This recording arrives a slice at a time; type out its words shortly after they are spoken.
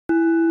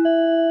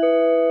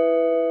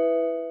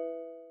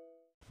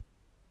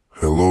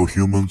Hello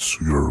humans,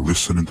 you are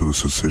listening to the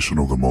sensation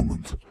of the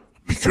moment.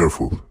 Be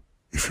careful.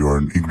 If you are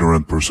an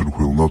ignorant person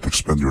who will not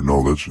expand your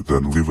knowledge,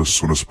 then leave as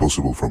soon as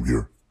possible from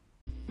here.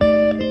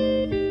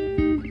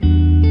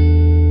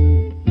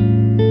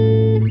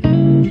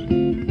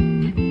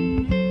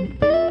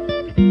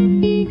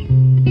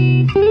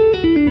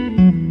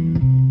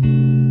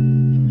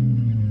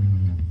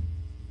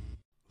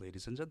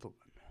 Ladies and gentlemen,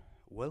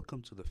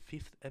 welcome to the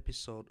 5th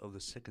episode of the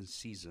second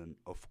season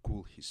of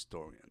Cool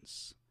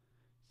Historians.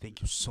 Thank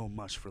you so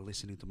much for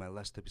listening to my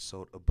last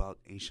episode about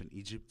ancient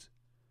Egypt.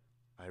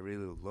 I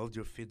really loved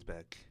your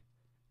feedback,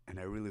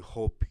 and I really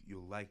hope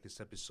you like this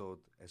episode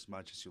as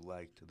much as you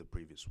liked the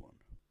previous one.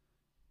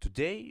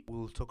 Today, we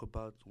will talk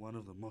about one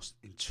of the most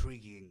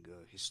intriguing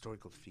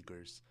historical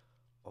figures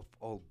of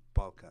all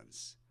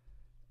Balkans.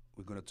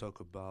 We're going to talk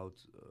about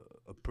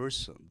a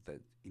person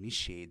that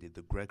initiated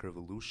the Greek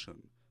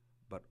Revolution,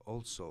 but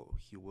also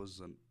he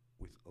was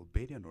with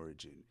Albanian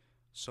origin,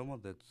 someone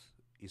that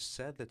is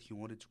said that he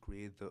wanted to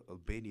create the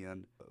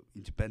Albanian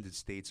independent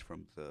states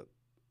from the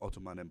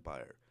Ottoman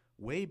Empire,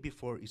 way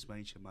before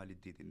Ismail Cemali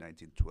did in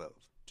 1912.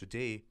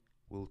 Today,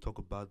 we'll talk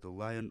about the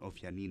Lion of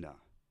Yanina,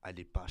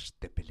 Ali Pash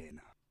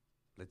Tepelena.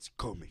 Let's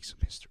go make some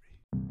history.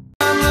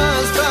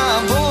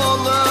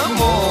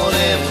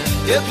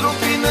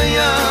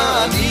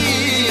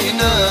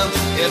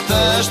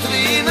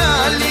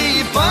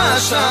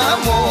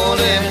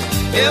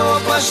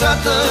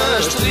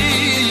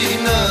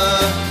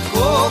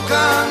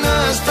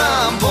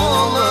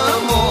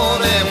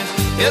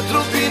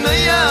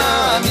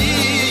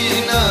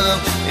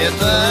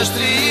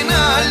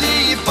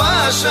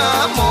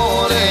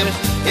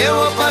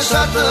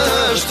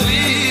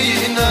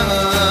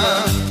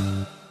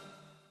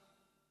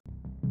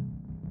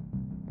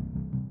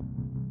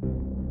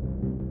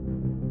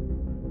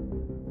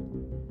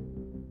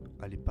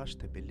 Ali Pash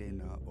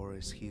Tepelena, or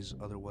as he is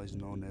otherwise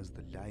known as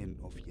the Lion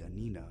of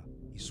Yanina,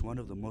 is one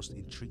of the most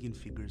intriguing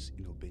figures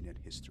in Albanian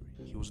history.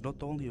 He was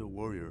not only a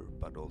warrior,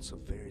 but also a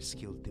very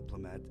skilled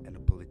diplomat and a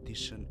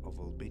politician of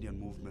Albanian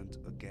movement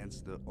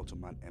against the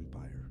Ottoman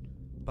Empire.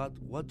 But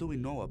what do we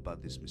know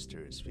about this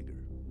mysterious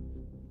figure?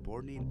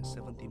 Born in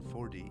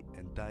 1740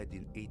 and died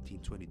in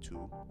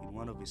 1822 in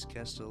one of his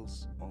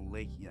castles on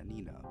Lake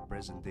Yanina,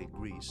 present-day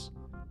Greece,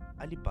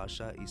 Ali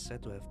Pasha is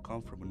said to have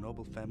come from a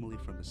noble family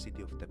from the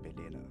city of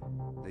Tepelena,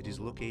 that is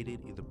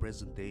located in the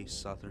present-day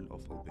southern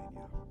of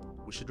Albania.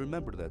 We should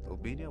remember that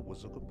Albania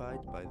was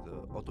occupied by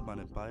the Ottoman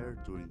Empire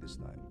during this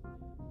time.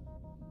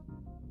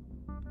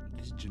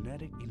 This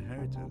genetic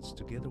inheritance,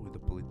 together with the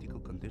political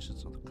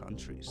conditions of the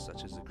country,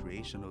 such as the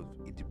creation of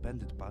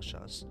independent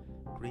pashas,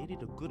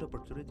 created a good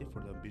opportunity for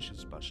the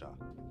ambitious pasha.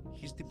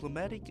 His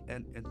diplomatic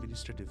and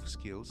administrative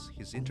skills,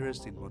 his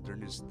interest in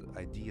modernist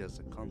ideas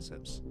and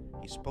concepts,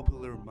 his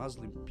popular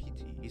Muslim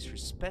piety, his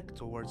respect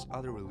towards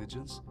other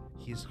religions,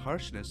 his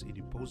harshness in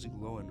imposing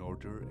law and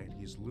order, and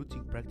his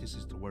looting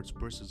practices towards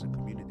persons and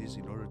communities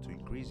in order to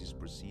increase his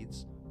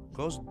proceeds,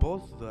 caused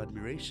both the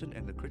admiration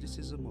and the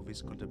criticism of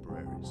his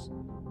contemporaries,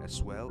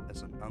 as well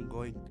as an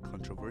ongoing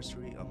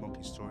controversy among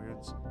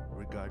historians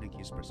regarding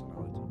his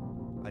personality.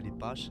 Ali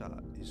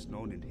Pasha is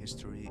known in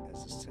history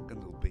as the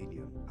second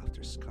Albanian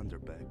after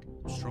Skanderbeg,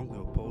 who strongly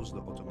opposed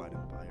the Ottoman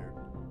Empire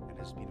and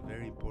has been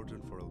very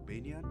important for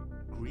Albanian,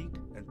 Greek,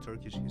 and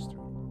Turkish history.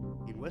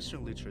 In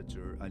Western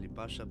literature, Ali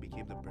Pasha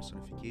became the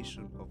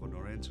personification of an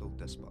Oriental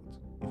despot.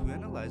 If we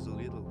analyze a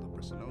little the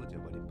personality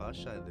of Ali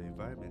Pasha and the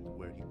environment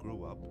where he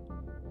grew up,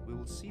 we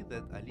will see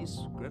that Ali's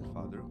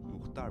grandfather,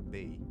 Mukhtar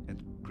Bey,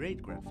 and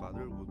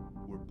great-grandfather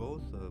were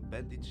both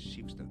bandit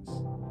chieftains.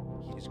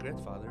 His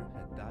grandfather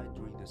had died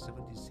during the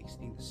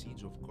 1716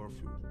 siege of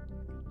Corfu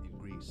in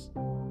Greece.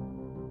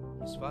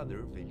 His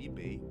father, Veli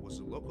Bey, was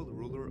a local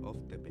ruler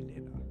of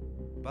Tepelena.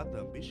 But the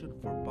ambition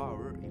for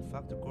power, in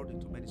fact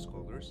according to many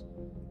scholars,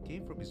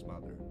 came from his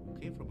mother, who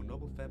came from a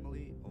noble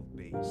family of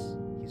Beys.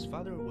 His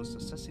father was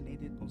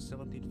assassinated on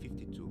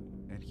 1752,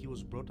 and he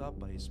was brought up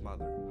by his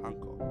mother,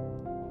 Hanko.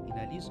 In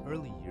Ali's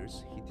early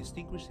years, he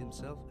distinguished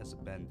himself as a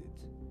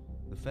bandit.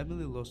 The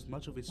family lost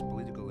much of its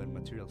political and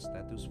material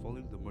status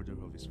following the murder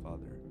of his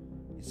father.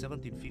 In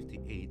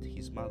 1758,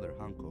 his mother,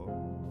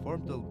 Hanko,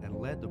 formed and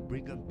led a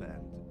brigand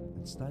band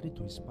and started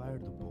to inspire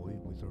the boy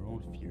with her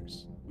own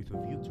fears, with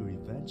a view to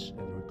revenge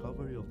and the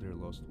recovery of their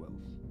lost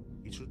wealth.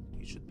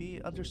 It should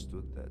be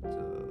understood that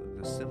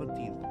the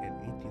 17th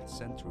and 18th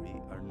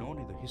century are known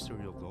in the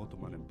history of the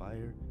Ottoman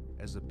Empire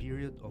as a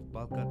period of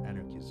Balkan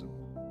anarchism,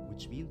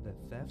 which means that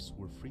thefts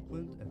were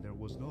frequent and there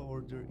was no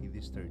order in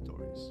these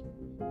territories.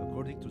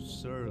 According to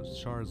Sir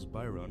Charles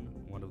Byron,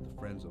 one of the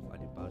friends of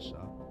Ali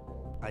Pasha,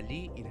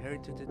 Ali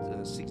inherited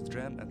a 6th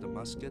dram and a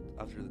musket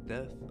after the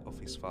death of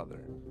his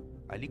father.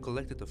 Ali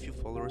collected a few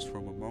followers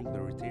from among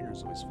the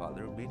retainers of his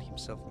father, made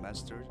himself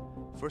master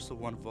first of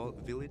one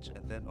village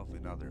and then of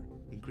another,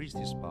 increased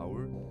his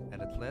power,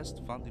 and at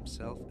last found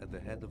himself at the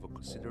head of a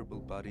considerable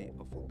body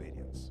of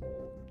Albanians.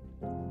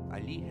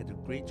 Ali had a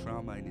great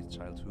trauma in his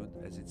childhood,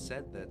 as it's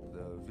said that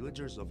the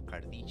villagers of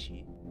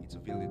Kardici, it's a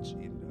village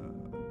in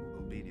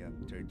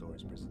Albanian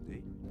territories present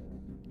day,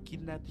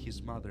 kidnapped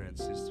his mother and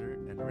sister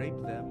and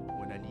raped them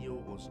when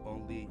Aliyo was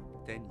only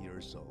 10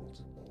 years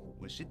old.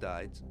 When she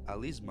died,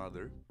 Ali's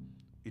mother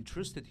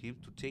entrusted him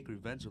to take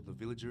revenge on the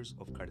villagers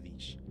of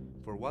Kardish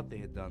for what they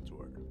had done to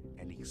her.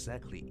 And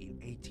exactly in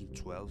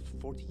 1812,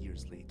 40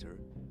 years later,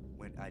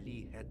 when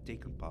Ali had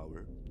taken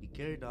power, he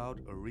carried out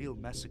a real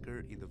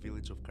massacre in the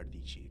village of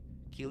Kardichi,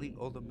 killing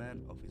all the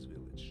men of his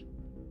village.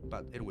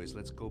 But anyways,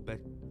 let's go back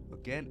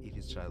again in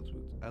his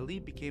childhood. Ali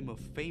became a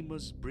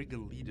famous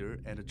brigand leader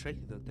and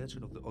attracted the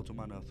attention of the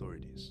Ottoman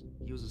authorities.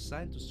 He was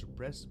assigned to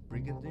suppress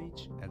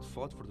brigandage and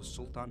fought for the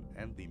Sultan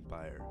and the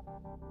empire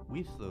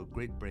with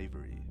great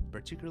bravery,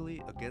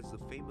 particularly against the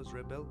famous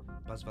rebel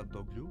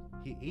Basvatoglu.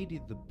 He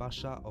aided the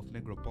Pasha of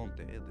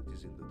Negroponte, that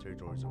is in the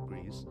territories of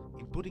Greece,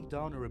 in putting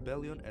down a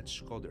rebellion at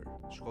Shkodër.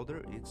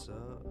 Shkodër, it's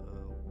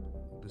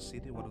the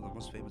city, one of the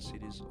most famous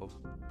cities of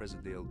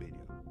present-day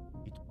Albania.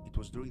 It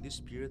was during this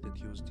period that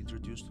he was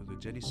introduced to the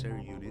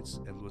Janissary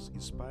units and was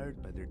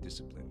inspired by their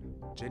discipline.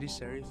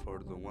 Janissary,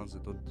 for the ones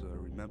that don't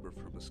remember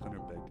from the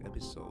Skanderbeg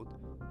episode,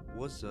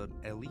 was an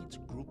elite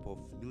group of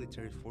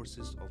military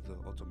forces of the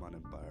Ottoman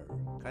Empire,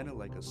 kind of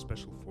like a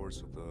special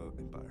force of the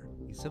empire.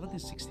 In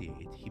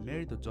 1768, he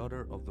married the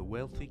daughter of the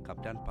wealthy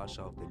Kaplan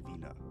Pasha of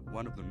Delvina,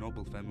 one of the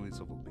noble families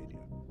of Albania,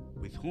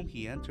 with whom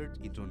he entered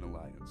into an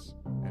alliance.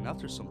 And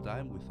after some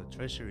time, with the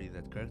treachery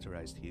that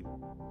characterized him,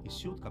 he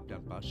sued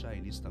Kaplan Pasha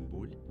in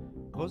Istanbul,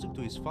 causing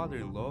to his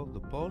father-in-law the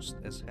post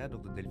as head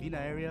of the Delvina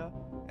area,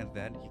 and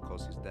then he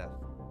caused his death.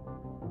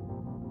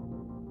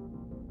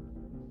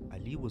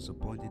 Ali was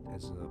appointed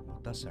as a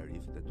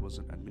Mutasarrif, that was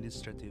an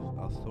administrative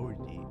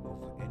authority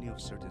of any of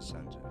certain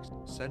sanjaks.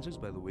 Sanjaks,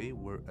 by the way,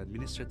 were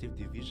administrative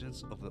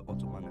divisions of the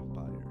Ottoman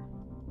Empire.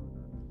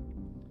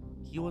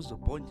 He was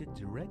appointed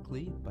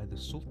directly by the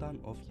Sultan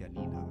of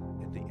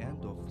Yanina at the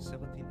end of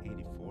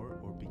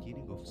 1784 or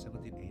beginning of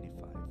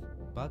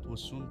 1785, but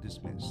was soon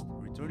dismissed,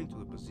 returning to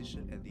the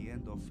position at the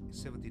end of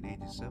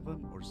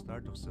 1787 or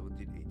start of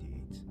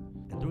 1788.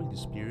 And during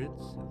this period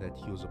that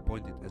he was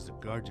appointed as the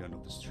guardian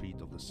of the street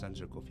of the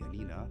Sanjak of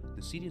Yanina,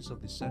 the cities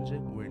of the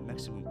Sanjak were in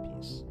maximum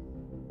peace.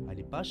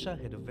 Ali Pasha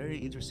had a very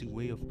interesting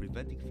way of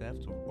preventing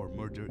theft or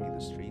murder in the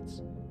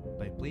streets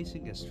by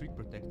placing as street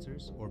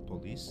protectors or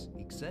police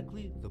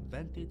exactly the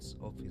bandits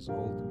of his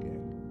old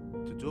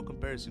gang. To do a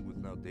comparison with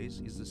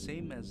nowadays is the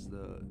same as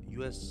the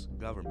US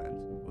government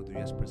or the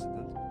US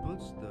president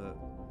puts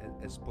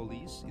as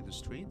police in the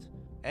street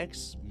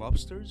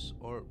ex-mobsters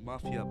or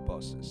mafia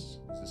bosses.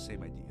 It's the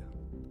same idea.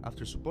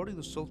 After supporting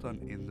the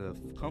Sultan in the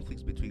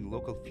conflicts between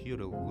local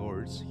feudal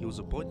lords, he was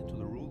appointed to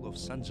the rule of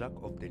Sanjak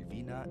of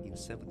Delvina in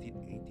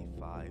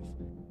 1785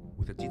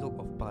 with the title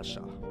of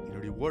Pasha, in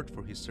reward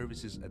for his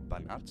services at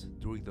Banat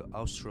during the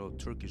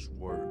Austro-Turkish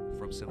War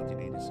from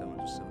 1787 to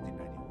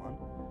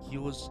 1791. He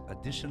was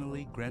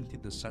additionally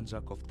granted the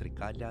Sanjak of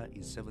Trikala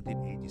in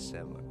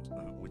 1787,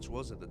 which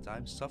was at the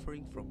time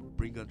suffering from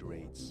brigand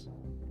raids.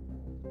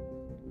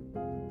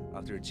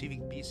 After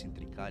achieving peace in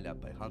Trikala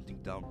by hunting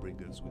down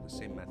brigands with the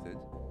same method,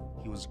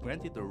 he was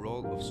granted the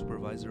role of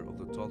supervisor of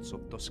the tolls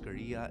of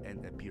Toscaria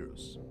and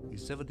Epirus. In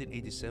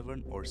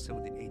 1787 or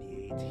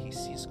 1788, he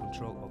seized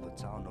control of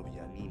the town of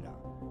Yanina,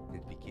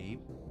 that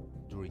became,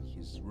 during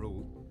his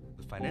rule,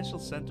 the financial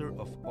center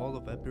of all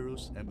of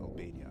Epirus and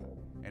Albania,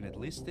 and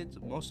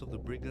enlisted most of the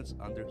brigands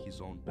under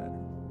his own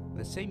banner.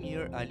 The same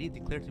year, Ali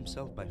declared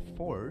himself by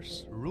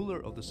force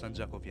ruler of the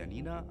Sanjak of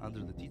Yanina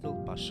under the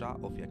title Pasha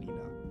of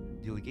Yanina,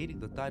 delegating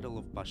the title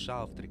of Pasha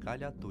of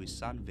Trikala to his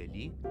son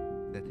Veli,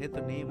 that had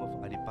the name of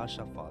Ali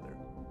Pasha father.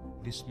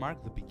 This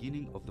marked the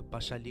beginning of the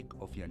Pashalik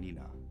of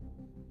Yanina,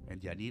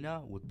 and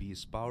Yanina would be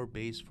his power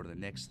base for the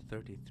next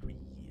 33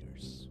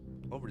 years.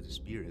 Over this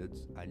period,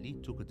 Ali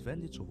took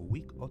advantage of a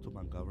weak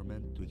Ottoman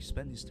government to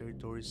expand his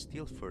territories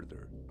still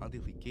further,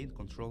 until he gained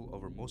control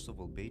over most of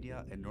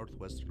Albania and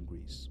northwestern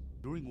Greece.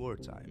 During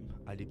wartime,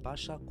 Ali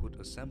Pasha could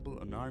assemble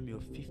an army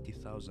of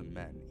 50,000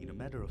 men in a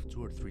matter of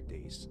 2 or 3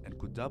 days, and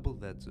could double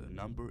that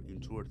number in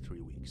 2 or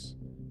 3 weeks.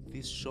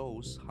 This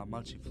shows how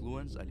much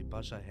influence Ali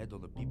Pasha had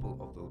on the people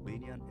of the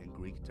Albanian and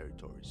Greek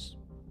territories.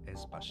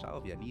 As Pasha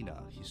of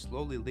Yanina, he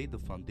slowly laid the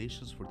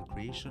foundations for the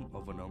creation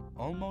of an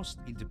almost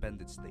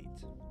independent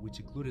state, which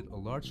included a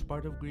large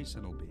part of Greece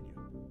and Albania.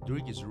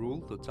 During his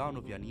rule, the town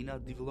of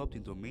Yanina developed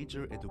into a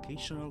major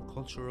educational,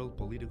 cultural,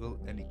 political,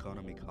 and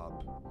economic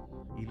hub.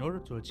 In order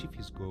to achieve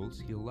his goals,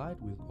 he allied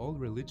with all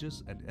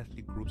religious and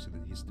ethnic groups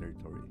in his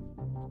territory.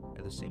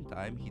 At the same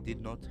time, he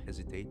did not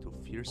hesitate to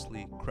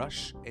fiercely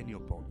crush any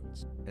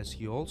opponents, as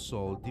he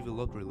also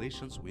developed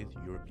relations with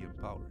European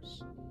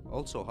powers.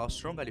 Also, how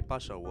strong Ali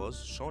Pasha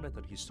was shown at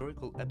an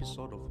historical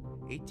episode of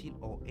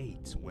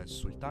 1808 when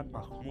Sultan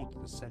Mahmud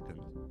II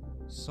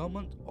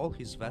summoned all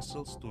his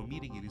vassals to a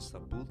meeting in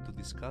Istanbul to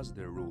discuss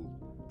their rule.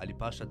 Ali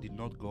Pasha did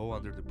not go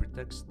under the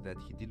pretext that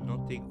he did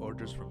not take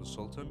orders from the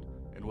Sultan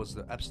and was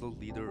the absolute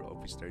leader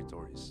of his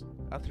territories.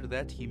 After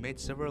that, he made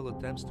several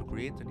attempts to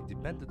create an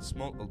independent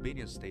small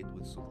Albanian state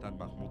with Sultan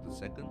Mahmud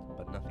II,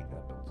 but nothing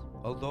happened.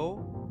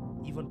 Although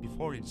Even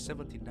before in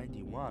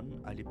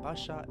 1791, Ali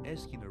Pasha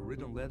asked in a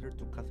written letter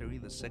to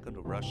Catherine II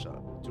of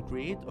Russia to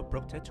create a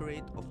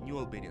protectorate of New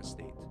Albanian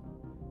state.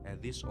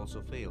 And this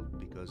also failed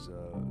because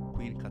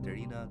Queen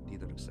Katerina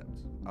didn't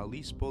accept.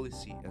 Ali's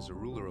policy as a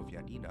ruler of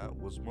Yanina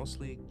was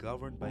mostly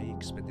governed by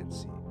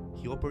expediency.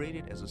 He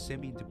operated as a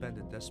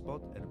semi-independent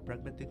despot and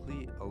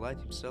pragmatically allied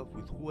himself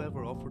with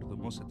whoever offered the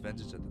most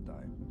advantage at the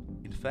time.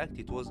 In fact,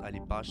 it was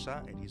Ali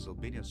Pasha and his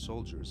Albanian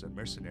soldiers and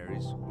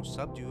mercenaries who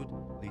subdued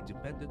the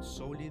independent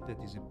Soli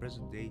that is in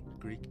present-day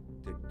Greek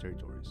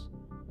territories.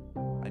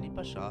 Ali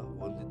Pasha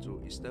wanted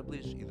to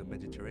establish in the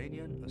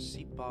Mediterranean a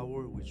sea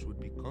power which would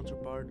be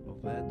counterpart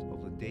of that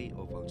of the day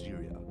of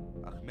Algeria,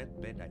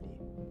 Ahmed Ben Ali.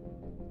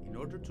 In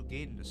order to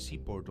gain a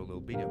seaport on the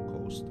Albanian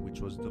coast, which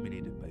was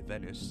dominated by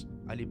Venice,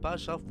 Ali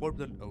Pasha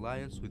formed an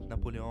alliance with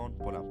Napoleon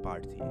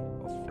Bonaparte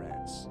of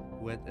France,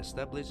 who had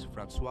established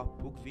Francois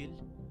Pouqueville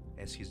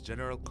as his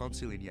general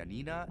consul in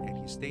Yanina, and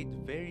he stayed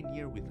very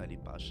near with Ali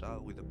Pasha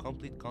with the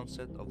complete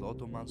consent of the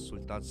Ottoman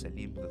Sultan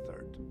Selim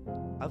III.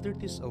 After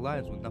this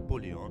alliance with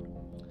Napoleon,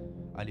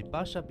 Ali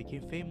Pasha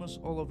became famous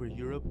all over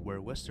Europe, where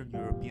Western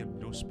European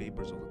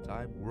newspapers of the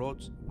time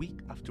wrote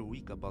week after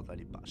week about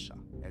Ali Pasha,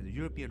 and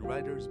European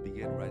writers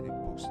began writing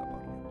books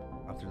about him.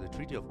 After the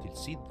Treaty of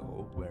Tilsit,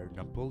 though, where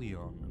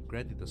Napoleon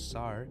granted the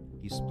Tsar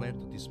his plan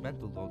to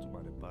dismantle the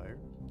Ottoman Empire,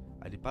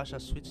 Ali Pasha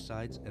switched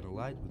sides and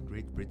allied with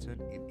Great Britain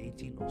in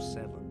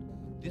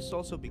 1807. This is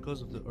also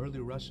because of the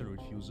early Russian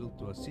refusal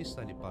to assist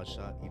Ali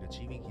Pasha in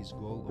achieving his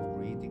goal of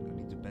creating an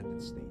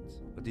independent state.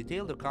 A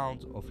detailed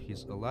account of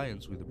his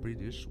alliance with the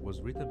British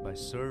was written by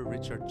Sir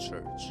Richard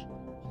Church.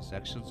 His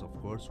actions, of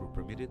course, were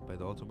permitted by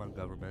the Ottoman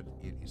government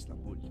in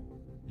Istanbul.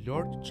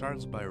 Lord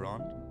Charles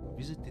Byron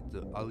visited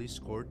the Ali's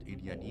court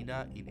in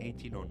Yanina in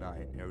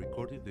 1809 and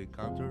recorded the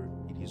encounter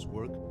in his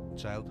work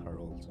Childe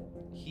Harold.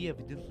 He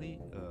evidently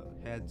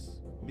had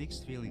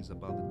mixed feelings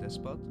about the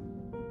despot,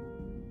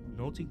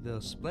 noting the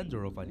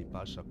splendor of Ali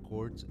Pasha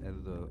court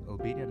and the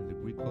Albanian and the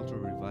Greek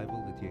cultural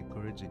revival that he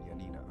encouraged in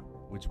Yanina,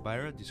 which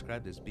Byron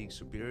described as being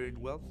superior in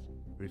wealth,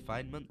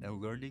 refinement,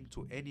 and learning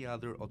to any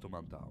other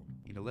Ottoman town.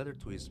 In a letter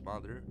to his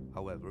mother,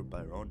 however,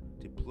 Byron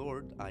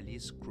deplored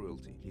Ali's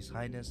cruelty. "His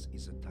Highness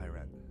is a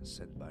tyrant,"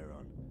 said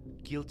Byron,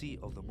 "guilty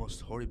of the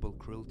most horrible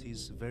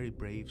cruelties, very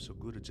brave, so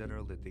good a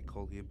general that they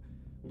call him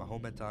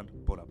Mahometan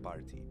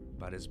Bonaparte,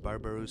 but as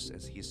barbarous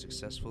as he is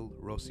successful,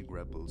 roasting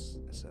rebels,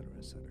 etc.,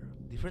 etc."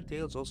 Different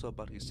tales also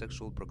about his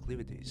sexual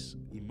proclivities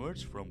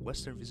emerged from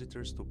Western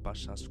visitors to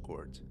Pasha's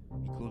court,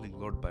 including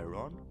Lord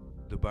Byron,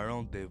 the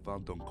Baron de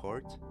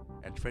Vandoncourt,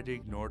 and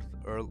Frederick North,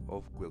 Earl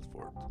of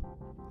Guildford.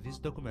 These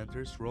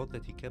documenters wrote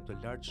that he kept a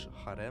large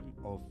harem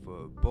of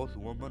both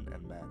woman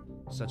and man.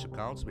 Such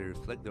accounts may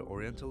reflect the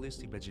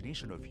Orientalist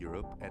imagination of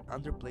Europe and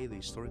underplay the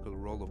historical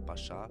role of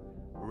Pasha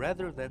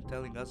rather than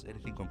telling us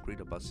anything concrete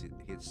about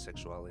his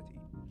sexuality.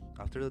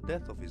 After the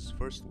death of his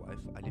first wife,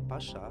 Ali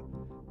Pasha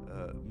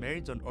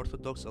married an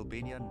Orthodox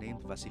Albanian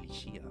named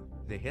Vasilishia.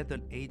 They had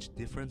an age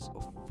difference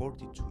of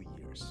 42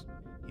 years.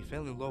 He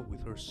fell in love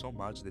with her so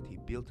much that he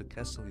built a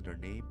castle in her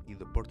name in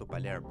the Porto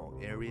Palermo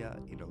area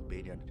in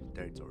Albanian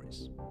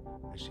territories.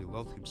 And she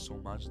loved him so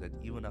much that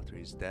even after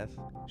his death,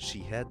 she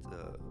had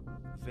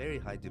very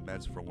high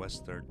demands from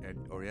Western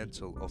and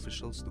Oriental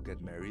officials to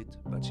get married,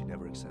 but she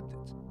never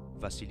accepted.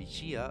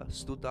 Vasilishia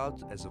stood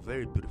out as a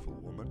very beautiful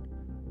woman,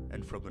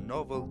 and from the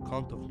novel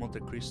Count of Monte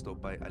Cristo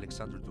by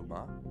Alexandre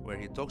Dumas, where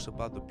he talks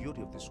about the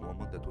beauty of this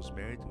woman that was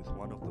married with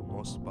one of the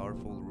most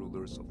powerful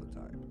rulers of the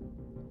time.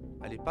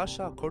 Ali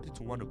Pasha, according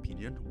to one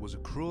opinion, was a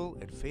cruel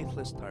and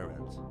faithless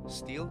tyrant.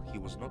 Still, he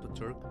was not a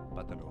Turk,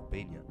 but an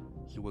Albanian.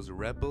 He was a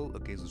rebel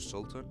against the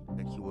Sultan,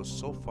 and he was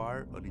so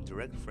far an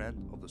indirect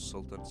friend of the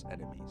Sultan's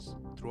enemies.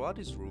 Throughout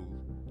his rule,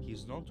 he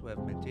is known to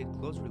have maintained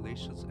close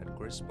relations and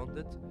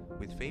corresponded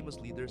with famous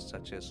leaders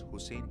such as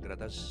Hussein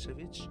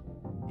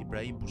Gradašević,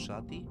 Ibrahim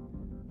Bushati,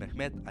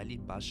 Mehmet Ali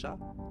Pasha,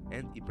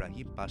 and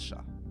Ibrahim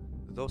Pasha.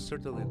 Though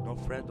certainly no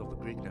friend of the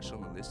Greek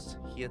nationalists,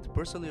 he had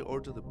personally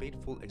ordered the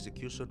painful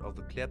execution of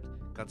the klept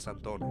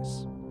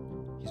Konstantones.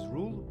 His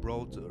rule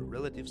brought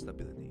relative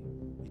stability.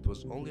 It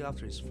was only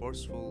after his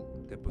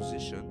forceful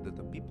deposition that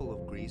the people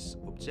of Greece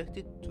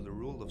objected to the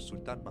rule of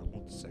Sultan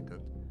Mahmud II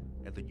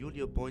and the newly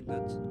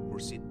appointed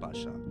Khurshid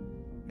Pasha,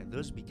 and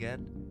thus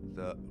began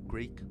the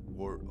Greek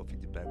War of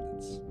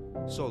Independence.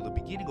 So, the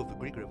beginning of the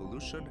Greek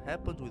Revolution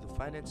happened with the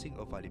financing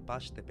of Ali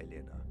Pasha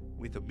Tepelena,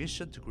 with a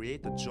mission to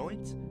create a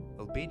joint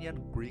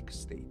Albanian-Greek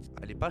state.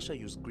 Ali Pasha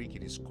used Greek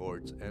in his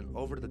court, and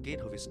over the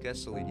gate of his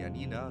castle in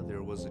Yanina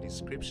there was an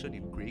inscription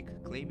in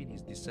Greek claiming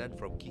his descent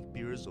from King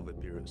Pyrrhus of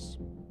Epirus.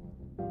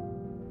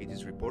 It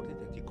is reported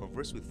that he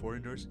conversed with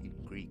foreigners in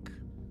Greek.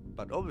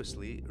 But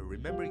obviously,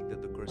 remembering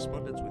that the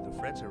correspondence with the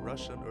French and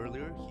Russian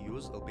earlier, he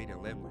used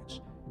Albanian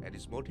language, and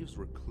his motives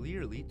were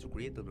clearly to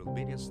create an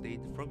Albanian state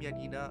from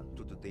Yanina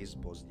to today's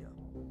Bosnia.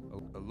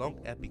 A long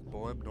epic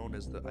poem known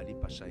as the Ali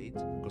Pashaid,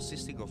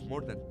 consisting of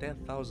more than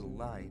 10,000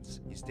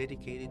 lines, is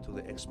dedicated to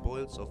the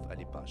exploits of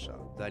Ali Pasha.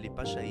 The Ali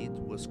Pashaid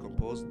was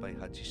composed by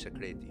Haji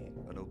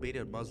Shakreti, an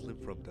Albanian Muslim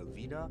from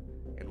Delvina,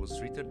 and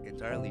was written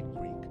entirely in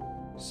Greek.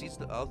 since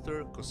the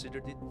author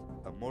considered it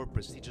a more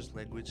prestigious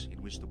language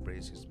in which to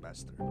praise his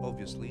master.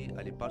 Obviously,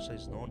 Ali Pasha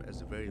is known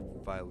as a very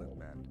violent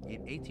man.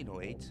 In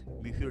 1808,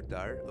 Mihir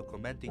Dar, a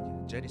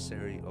commanding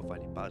janissary of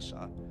Ali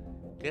Pasha,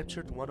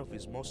 captured one of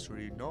his most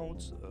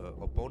renowned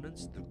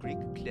opponents, the Greek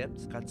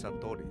klept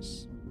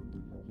Katsantonis,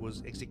 who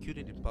was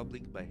executed in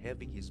public by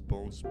having his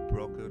bones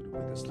broken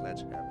with a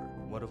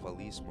sledgehammer. One of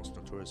Ali's most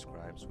notorious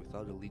crimes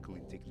without a legal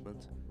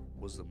indictment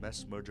was the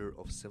mass murder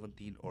of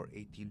 17 or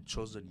 18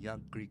 chosen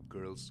young Greek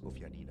girls of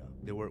Yanina.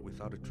 They were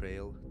without a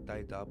trail,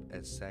 tied up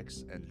as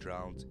sacks and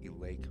drowned in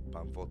Lake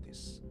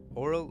Pamvotis.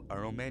 Oral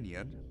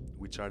Aromanian,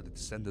 which are the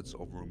descendants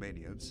of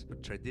Romanians, a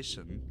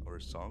tradition or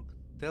a song,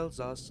 tells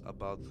us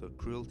about the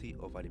cruelty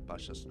of Ali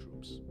Pasha's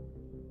troops.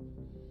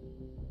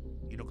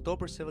 In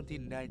October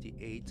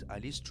 1798,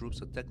 Ali's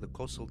troops attacked the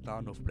coastal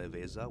town of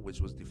Preveza,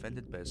 which was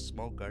defended by a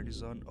small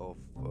garrison of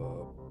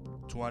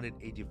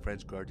 280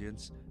 French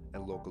guardians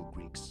and local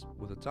Greeks.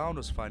 When the town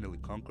was finally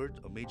conquered,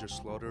 a major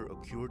slaughter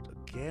occurred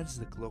against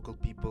the local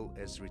people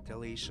as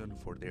retaliation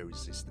for their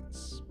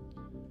resistance.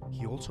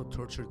 He also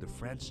tortured the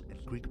French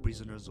and Greek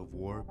prisoners of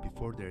war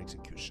before their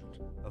execution.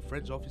 A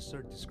French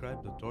officer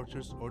described the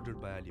tortures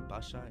ordered by Ali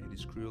Pasha and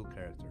his cruel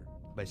character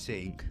by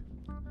saying,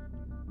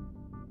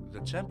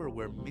 "The chamber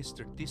where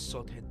Mr.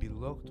 Tissot had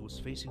been locked was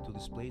facing to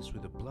this place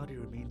with the bloody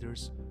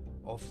remainders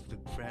of the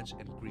French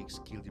and Greeks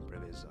killed in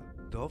Preveza.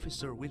 The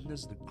officer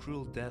witnessed the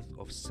cruel death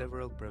of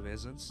several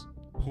Prevezans,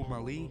 whom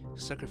Ali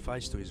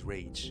sacrificed to his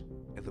rage,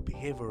 and the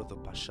behavior of the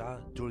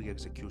Pasha during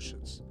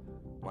executions,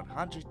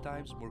 100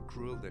 times more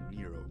cruel than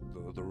Nero,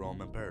 the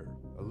Roman emperor.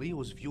 Ali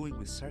was viewing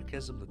with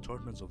sarcasm the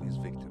torments of his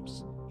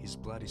victims. His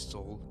bloody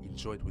soul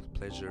enjoyed with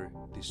pleasure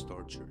these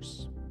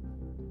tortures."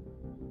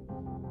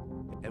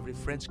 Every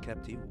French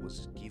captive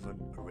was given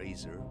a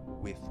razor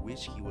with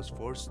which he was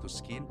forced to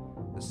skin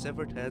the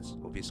severed heads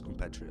of his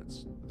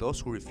compatriots. Those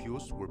who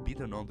refused were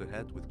beaten on the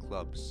head with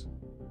clubs.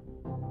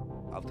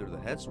 After the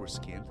heads were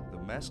skinned, the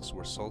masks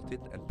were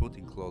salted and put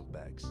in cloth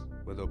bags.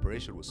 When the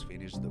operation was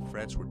finished, the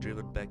French were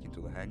driven back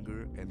into the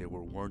hangar and they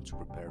were warned to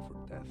prepare for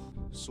death.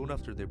 Soon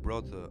after they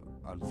brought the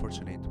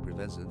unfortunate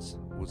Prevezans,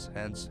 whose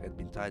hands had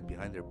been tied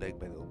behind their back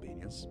by the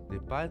Albanians, they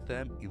piled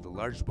them in the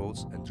large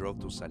boats and drove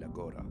to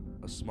Salagora,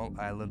 a small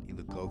island in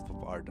the Gulf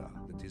of Arda,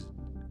 that is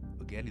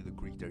again in the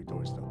Greek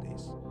territories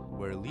nowadays,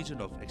 where a legion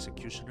of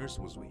executioners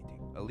was waiting.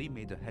 Ali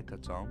made a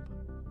hecatomb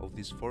of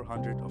these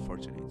 400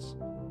 unfortunates.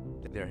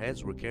 Their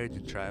heads were carried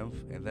in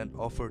triumph and then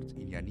offered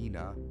in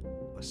Yanina,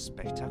 a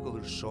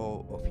spectacular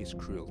show of his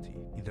cruelty.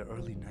 In the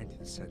early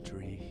 19th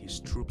century,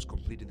 his troops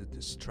completed the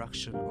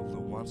destruction of the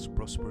once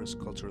prosperous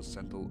cultural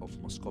center of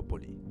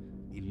Moskopoli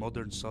in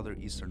modern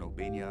southern eastern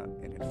Albania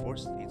and had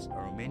forced its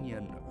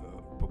Aromanian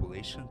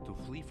population to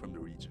flee from the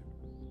region.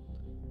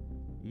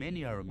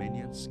 Many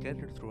Aromanians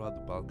scattered throughout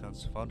the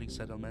Balkans, founding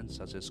settlements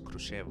such as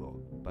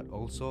Kruševo, but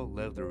also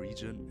left the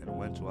region and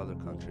went to other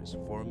countries,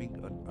 forming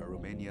an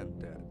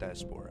Aromanian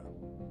diaspora.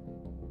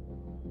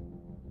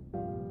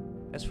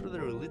 As for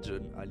the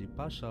religion, Ali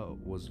Pasha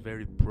was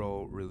very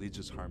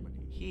pro-religious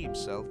harmony. He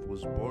himself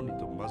was born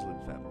into a Muslim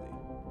family.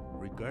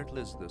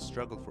 Regardless, the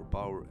struggle for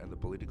power and the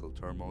political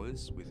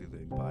turmoils within the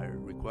empire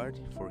required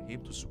for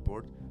him to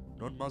support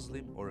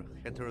non-Muslim or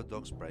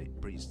heterodox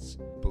priests,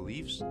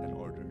 beliefs and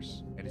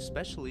orders, and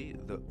especially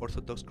the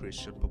Orthodox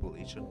Christian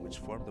population, which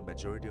formed the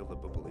majority of the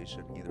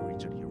population in the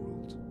region he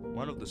ruled.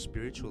 One of the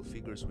spiritual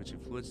figures which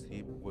influenced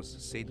him was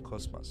Saint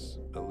Cosmas.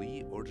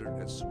 Ali ordered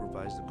and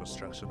supervised the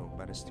construction of a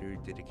monastery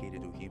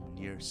dedicated to him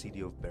near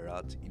city of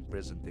Berat in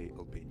present-day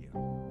Albania.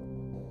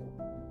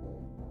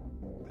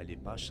 Ali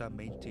Pasha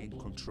maintained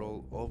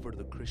control over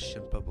the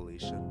Christian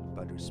population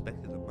but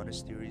respected the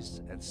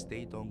monasteries and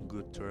stayed on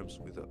good terms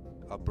with the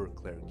upper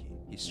clergy.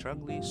 He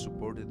strongly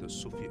supported the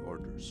Sufi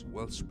orders,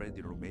 well spread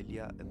in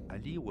Romania, and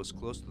Ali was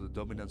close to the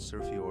dominant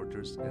Sufi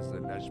orders as the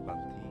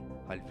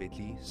Naqshbandi,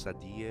 Halveti,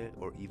 Sadie,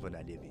 or even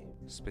Alevi.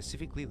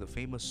 Specifically, the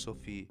famous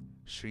Sufi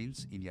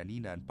shrines in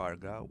Yanina and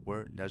Parga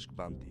were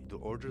Naqshbandi. The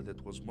order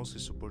that was mostly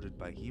supported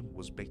by him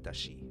was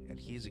Bektashi, and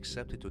he is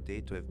accepted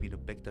today to have been a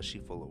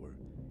Bektashi follower,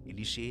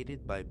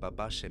 initiated by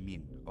Baba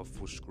Shemin of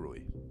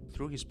Fushkroy.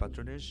 Through his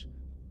patronage,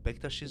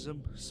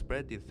 Bektashism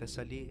spread in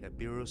Thessaly,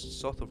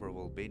 Epirus, south of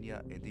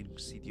Albania, and in the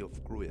city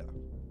of Kruja.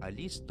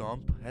 Ali's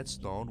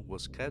headstone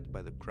was kept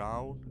by the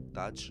crown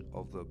Taj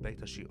of the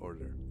Bektashi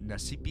order.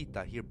 Nasipi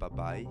Tahir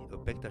Babai, a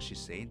Bektashi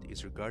saint,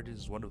 is regarded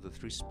as one of the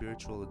three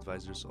spiritual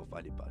advisors of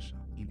Ali Pasha.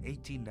 In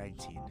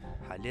 1819,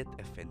 Halet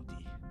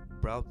Effendi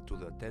brought to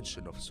the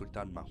attention of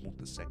Sultan Mahmud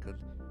II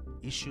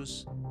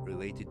issues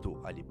related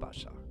to Ali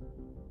Pasha.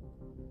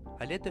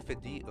 Halet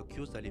Effendi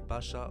accused Ali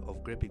Pasha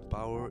of grabbing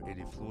power and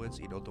influence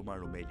in Ottoman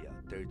Romania,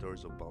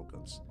 territories of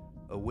Balkans,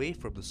 away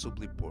from the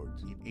Sublime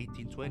Porte. In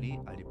 1820,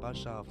 Ali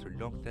Pasha, after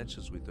long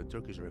tensions with the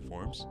Turkish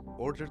reforms,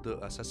 ordered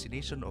the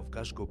assassination of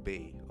Kashgo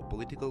Bey, a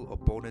political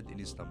opponent in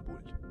Istanbul.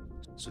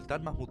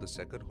 Sultan Mahmud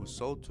II, who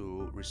sought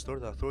to restore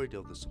the authority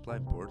of the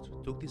Sublime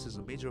Porte, took this as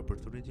a major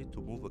opportunity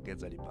to move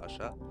against Ali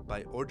Pasha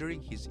by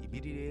ordering his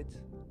immediate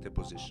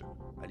deposition.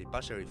 Ali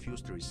Pasha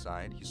refused to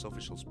resign his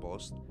official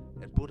post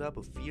and put up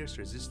a fierce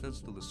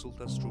resistance to the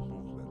Sultan's troop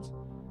movement,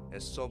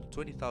 as some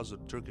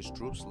 20,000 Turkish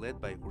troops led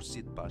by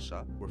Hursid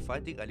Pasha were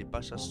fighting Ali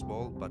Pasha's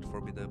small but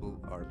formidable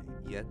army.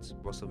 Yet,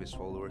 most of his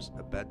followers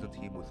abandoned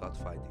him without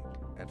fighting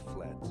and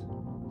fled,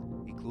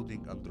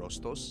 including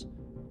Androstos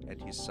and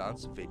his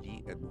sons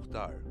Veli and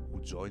Muhtar,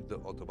 who joined the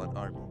Ottoman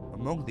army.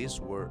 Among these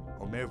were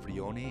Omer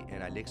Vrioni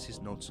and Alexis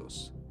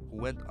Nontsos, who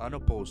went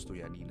unopposed to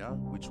Yanina,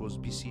 which was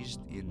besieged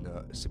in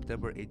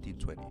September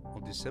 1820.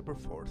 On December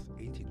 4th,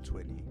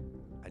 1820,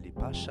 Ali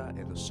Pasha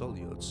and the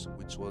Soliots,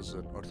 which was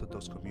an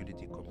Orthodox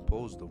community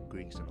composed of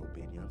Greeks and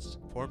Albanians,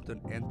 formed an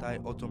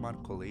anti-Ottoman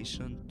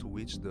coalition to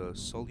which the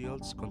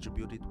Soliots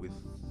contributed with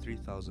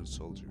 3,000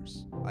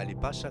 soldiers. Ali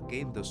Pasha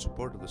gained the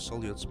support of the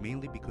Soliots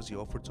mainly because he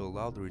offered to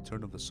allow the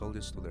return of the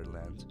Soliots to their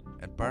land,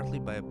 and partly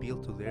by appeal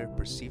to their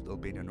perceived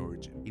Albanian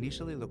origin.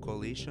 Initially, the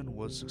coalition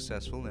was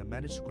successful and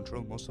managed to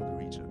control most of the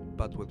region,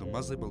 but when the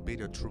Muslim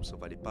Albanian troops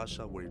of Ali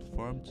Pasha were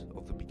informed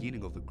of the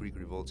beginning of the Greek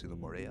revolts in the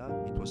Morea,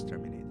 it was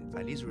terminated.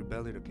 Ali's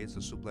rebellion against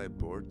the supply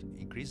port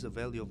increased the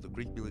value of the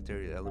Greek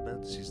military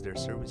element since their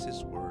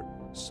services were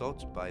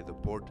sought by the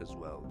port as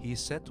well. He is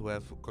said to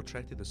have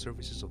contracted the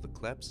services of the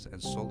Kleps and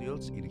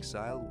Soliots in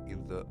exile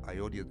in the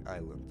Ionian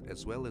island,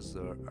 as well as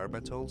the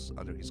Armatols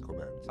under his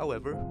command.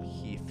 However,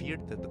 he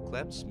feared that the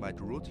Kleps might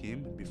rout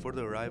him before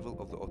the arrival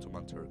of the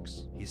Ottoman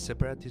Turks. His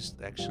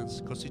separatist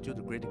actions constitute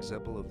a great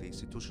example of the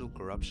institutional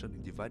corruption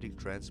and dividing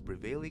trends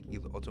prevailing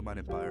in the Ottoman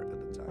Empire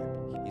at the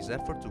time. His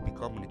effort to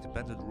become an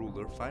independent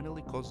ruler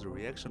finally caused the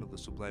reaction of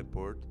the Sublime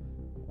Porte,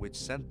 which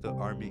sent the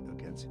army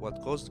against him.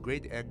 What caused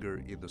great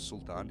anger in the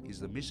Sultan is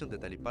the mission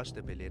that Ali Pasha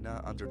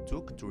Tepelena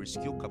undertook to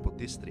rescue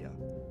Capodistria,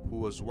 who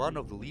was one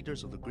of the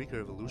leaders of the Greek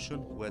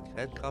Revolution who had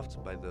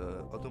handcuffed by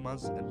the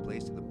Ottomans and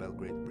placed in the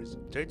Belgrade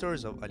prison.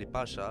 Territories of Ali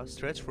Pasha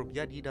stretched from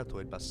Yanina to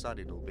Elbasan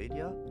in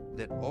Albania,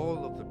 then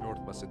all of the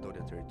North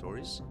Macedonia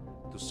territories,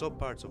 to some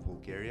parts of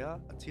Bulgaria,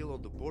 until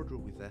on the border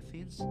with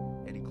Athens,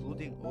 and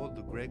including all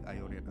the Greek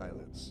Ionian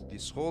islands.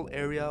 This whole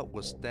area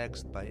was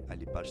taxed by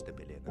Ali Pasha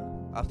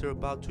Tepelena. After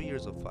about 2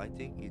 years of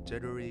fighting, in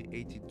January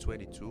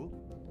 1822,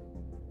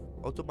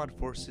 Ottoman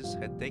forces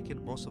had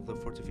taken most of the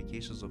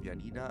fortifications of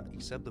Yanina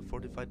except the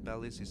fortified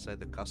palace inside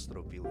the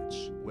Castro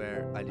village,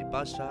 where Ali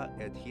Pasha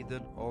had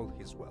hidden all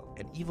his wealth.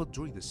 And even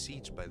during the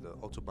siege by the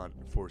Ottoman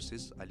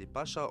forces, Ali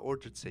Pasha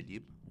ordered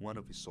Selim, one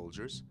of his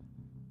soldiers,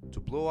 to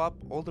blow up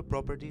all the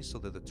property so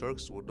that the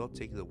Turks would not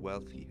take the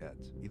wealth he had.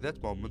 In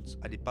that moment,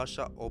 Ali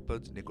Pasha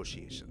opened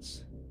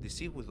negotiations.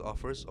 Deceived with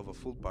offers of a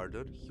full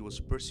pardon, he was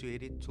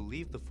persuaded to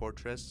leave the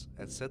fortress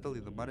and settle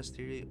in the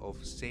monastery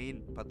of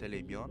Saint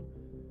Panteleimon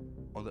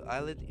on the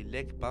island in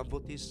Lake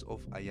Pamvotis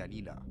of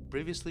Ayanina,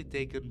 previously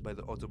taken by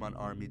the Ottoman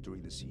army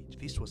during the siege.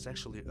 This was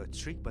actually a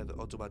trick by the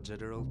Ottoman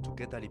general to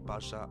get Ali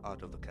Pasha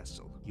out of the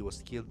castle. He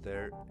was killed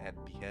there and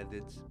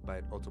beheaded by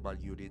an Ottoman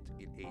unit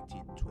in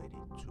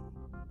 1822.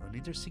 An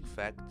interesting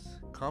fact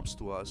comes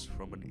to us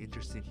from an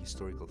interesting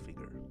historical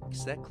figure.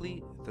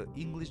 Exactly the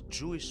English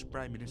Jewish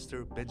Prime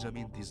Minister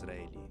Benjamin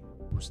Disraeli,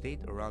 who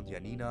stayed around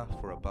Yanina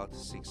for about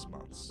 6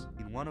 months.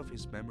 In one of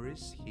his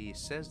memories, he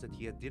says that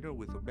he had dinner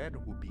with a man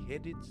who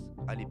beheaded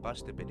Ali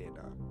Pasha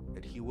Tepelena,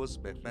 and he was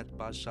Mehmet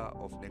Pasha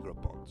of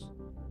Negropont,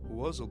 who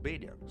was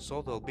Albanian.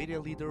 So the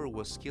Albanian leader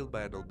was killed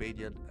by an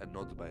Albanian and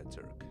not by a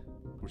Turk.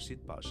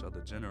 Hursid Pasha,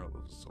 the general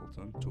of the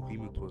Sultan, to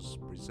whom it was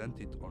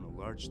presented on a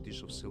large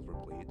dish of silver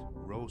plate,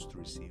 rose to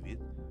receive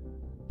it,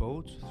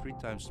 bowed 3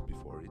 times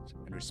before it,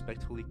 and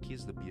respectfully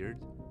kissed the beard,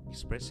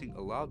 expressing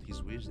aloud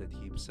his wish that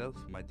he himself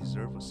might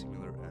deserve a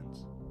similar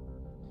end.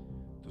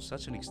 To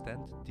such an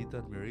extent did the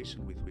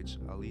admiration with which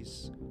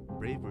Ali's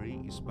bravery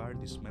inspired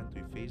this man to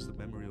efface the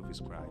memory of his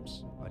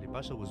crimes. Ali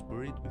Pasha was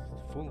buried with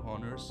full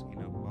honors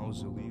in a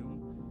mausoleum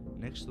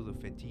next to the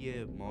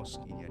Fethiye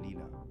Mosque in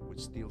Yanina, which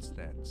still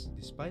stands.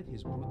 Despite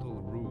his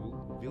brutal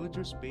rule,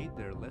 villagers paid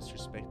their last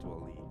respect to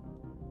Ali.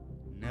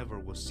 Never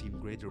was seen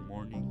greater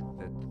mourning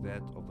than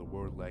that of the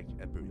warlike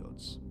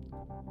Epiriots.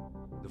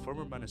 The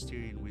former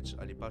monastery in which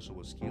Ali Pasha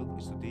was killed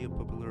is today a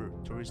popular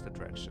tourist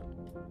attraction.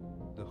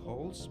 The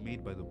holes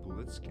made by the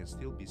bullets can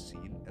still be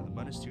seen, and the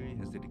monastery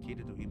has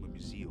dedicated to him a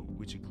museum,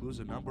 which includes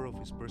a number of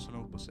his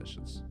personal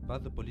possessions.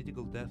 But the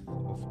political death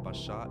of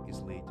Pasha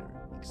is later,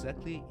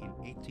 exactly in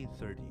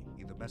 1830,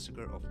 in the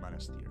massacre of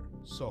Manastir.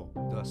 So,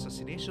 the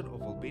assassination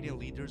of Albanian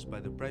leaders by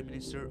the Prime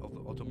Minister of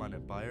the Ottoman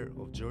Empire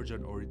of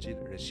Georgian origin,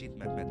 Reshid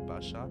Mehmet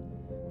Pasha,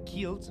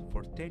 killed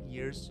for 10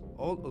 years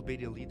all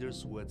Albanian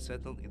leaders who had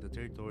settled in the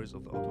territories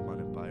of the Ottoman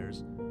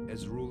empires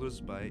as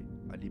rulers by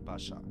Ali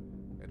Pasha,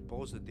 and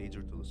posed a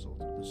danger to the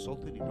Sultan. The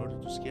Sultan, in order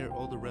to scare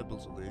all the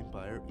rebels of the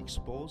empire,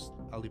 exposed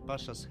Ali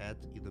Pasha's head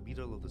in the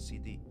middle of the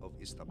city of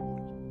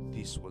Istanbul.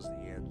 This was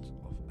the end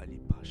of Ali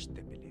Pasha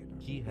Tepelena.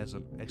 He has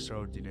an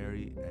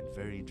extraordinary and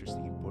very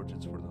interesting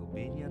importance for the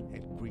Albanian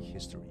and Greek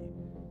history,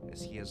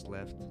 as he has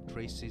left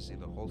traces in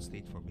the whole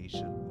state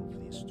formation of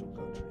these 2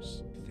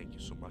 countries. Thank you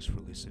so much for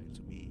listening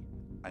to me.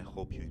 I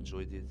hope you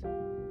enjoyed it,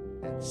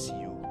 and see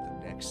you in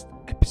the next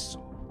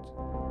episode.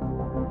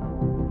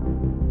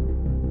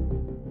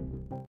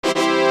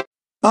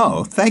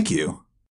 Oh, thank you.